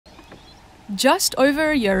Just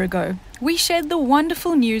over a year ago, we shared the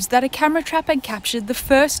wonderful news that a camera trap had captured the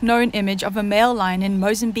first known image of a male lion in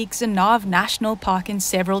Mozambique's Zinave National Park in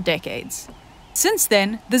several decades. Since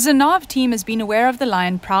then, the Zinave team has been aware of the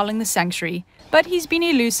lion prowling the sanctuary, but he's been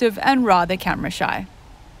elusive and rather camera shy.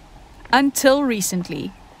 Until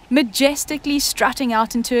recently, majestically strutting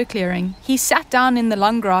out into a clearing, he sat down in the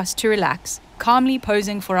long grass to relax, calmly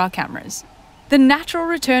posing for our cameras. The natural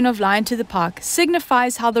return of lion to the park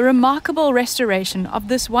signifies how the remarkable restoration of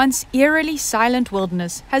this once eerily silent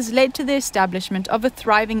wilderness has led to the establishment of a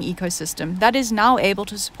thriving ecosystem that is now able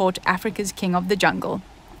to support Africa's king of the jungle.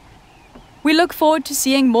 We look forward to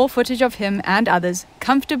seeing more footage of him and others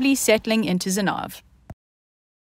comfortably settling into Zinave.